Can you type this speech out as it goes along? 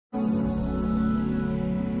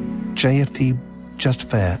JFD, just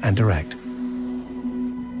fair and direct.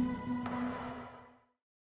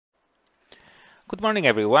 Good morning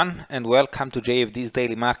everyone, and welcome to JFD's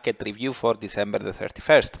daily market review for December the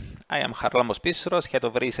 31st. I am Charalambos Pissouros, head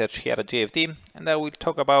of research here at JFD, and I will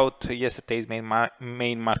talk about yesterday's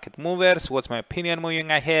main market movers, what's my opinion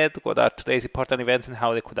moving ahead, what are today's important events and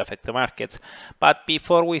how they could affect the markets. But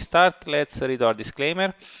before we start, let's read our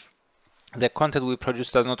disclaimer. The content we produce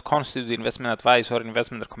does not constitute investment advice or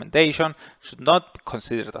investment recommendation, should not be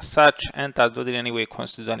considered as such, and does not in any way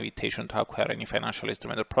constitute an invitation to acquire any financial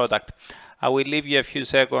instrument or product. I will leave you a few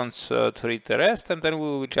seconds to read the rest, and then we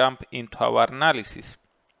will jump into our analysis.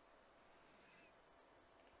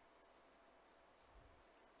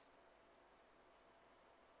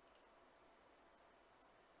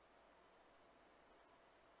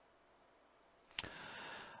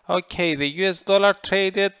 Okay, the US dollar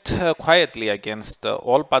traded quietly against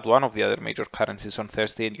all but one of the other major currencies on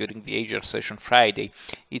Thursday and during the Asian session Friday.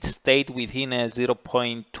 It stayed within a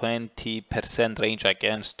 0.20% range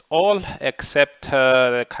against all except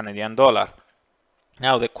the Canadian dollar.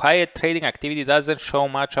 Now, the quiet trading activity doesn't show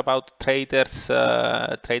much about traders'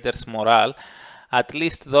 morale, at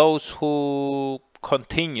least those who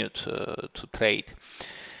continued to trade.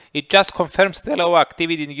 It just confirms the low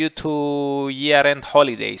activity due to year-end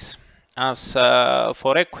holidays. As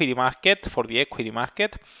for the equity market,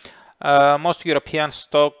 most European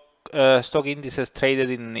stock indices traded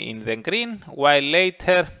in the green, while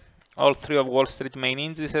later all three of Wall Street main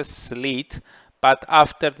indices slid, but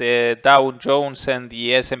after the Dow Jones and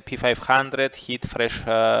the S&P 500 hit fresh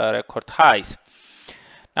record highs.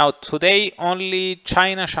 Now, today only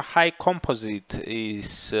China Shanghai Composite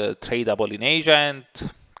is tradable in Asia, and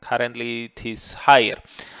currently it is higher.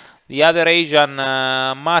 The other Asian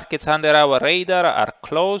markets under our radar are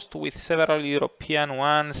closed, with several European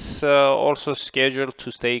ones also scheduled to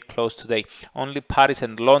stay closed today. Only Paris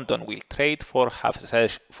and London will trade for half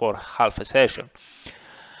a session.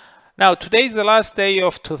 Now, today is the last day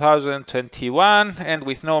of 2021, and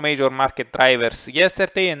with no major market drivers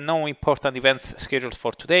yesterday and no important events scheduled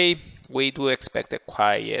for today, we do expect a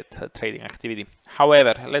quiet trading activity.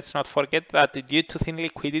 However, let's not forget that due to thin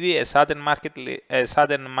liquidity, a sudden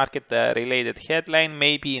market-related headline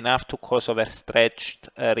may be enough to cause overstretched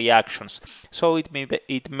reactions. So it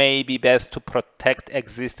may be best to protect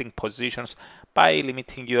existing positions by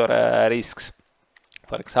limiting your risks.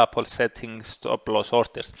 For example, setting stop loss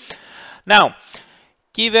orders. Now,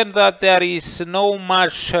 given that there is no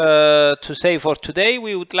much to say for today,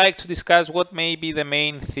 we would like to discuss what may be the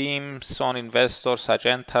main themes on investors'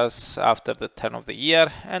 agendas after the turn of the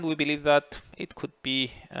year, and we believe that it could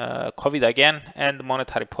be COVID again and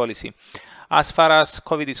monetary policy. As far as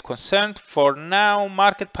COVID is concerned, for now,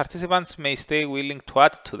 market participants may stay willing to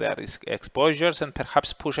add to their risk exposures and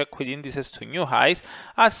perhaps push equity indices to new highs,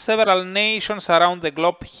 as several nations around the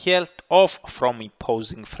globe held off from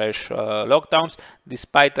imposing fresh lockdowns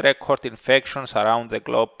despite record infections around the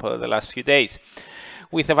globe the last few days.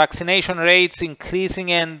 With the vaccination rates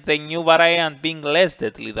increasing and the new variant being less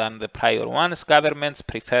deadly than the prior ones, governments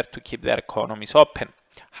prefer to keep their economies open.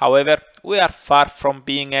 However, we are far from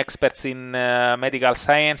being experts in medical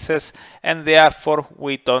sciences, and therefore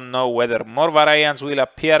we don't know whether more variants will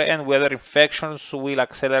appear and whether infections will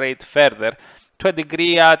accelerate further to a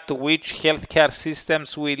degree at which healthcare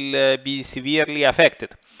systems will be severely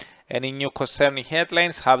affected. Any new concerning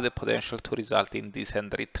headlines have the potential to result in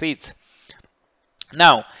decent retreats.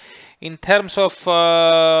 Now, in terms of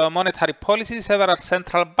monetary policy, several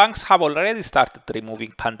central banks have already started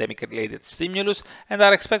removing pandemic-related stimulus and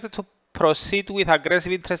are expected to proceed with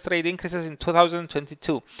aggressive interest rate increases in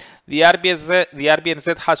 2022. The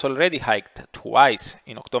RBNZ has already hiked twice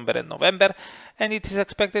in October and November, and it is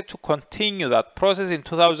expected to continue that process in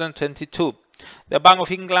 2022. The Bank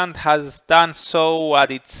of England has done so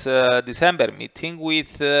at its December meeting,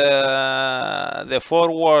 with the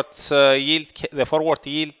forward yield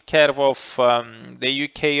curve of the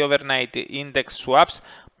UK overnight index swaps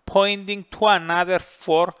pointing to another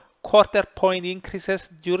 4 quarter-point increases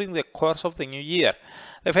during the course of the new year.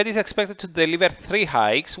 The Fed is expected to deliver 3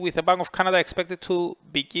 hikes, with the Bank of Canada expected to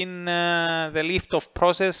begin the lift-off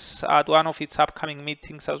process at one of its upcoming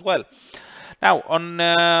meetings as well. Now, on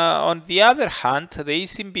the other hand, the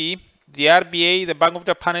ECB, the RBA, the Bank of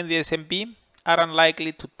Japan and the S&P are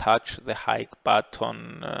unlikely to touch the hike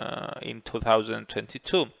button in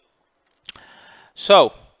 2022.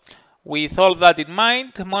 So, With all that in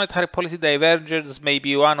mind, monetary policy divergence may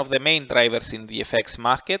be one of the main drivers in the FX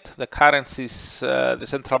market. The currencies, the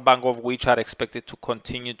central bank of which are expected to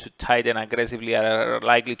continue to tighten aggressively, are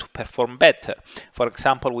likely to perform better. For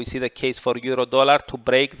example, we see the case for euro-dollar to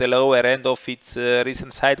break the lower end of its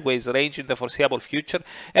recent sideways range in the foreseeable future,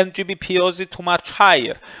 and GBP-AUD to march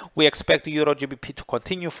higher. We expect euro-GBP to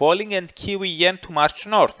continue falling and Kiwi yen to march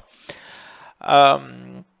north.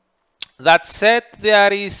 That said,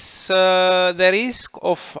 there is the risk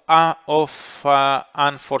of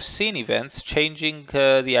unforeseen events changing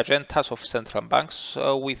the agendas of central banks,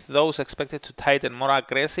 with those expected to tighten more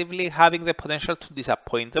aggressively having the potential to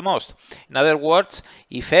disappoint the most. In other words,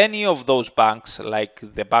 if any of those banks, like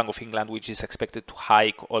the Bank of England, which is expected to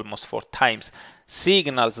hike almost 4 times,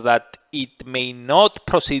 signals that it may not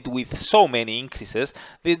proceed with so many increases,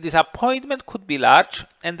 the disappointment could be large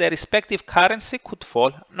and the respective currency could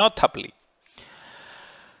fall notably.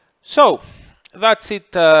 So, that's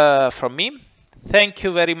it from me. Thank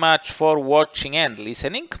you very much for watching and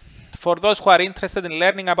listening. For those who are interested in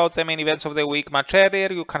learning about the main events of the week much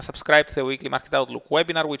earlier, you can subscribe to the weekly Market Outlook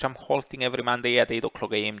webinar, which I'm holding every Monday at 8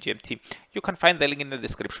 o'clock AM GMT. You can find the link in the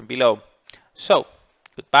description below. So,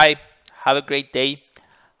 goodbye. Have a great day,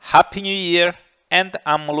 Happy New Year, and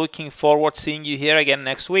I'm looking forward to seeing you here again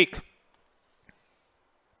next week.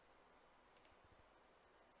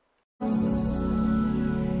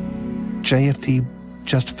 JFD,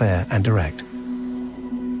 just fair and direct.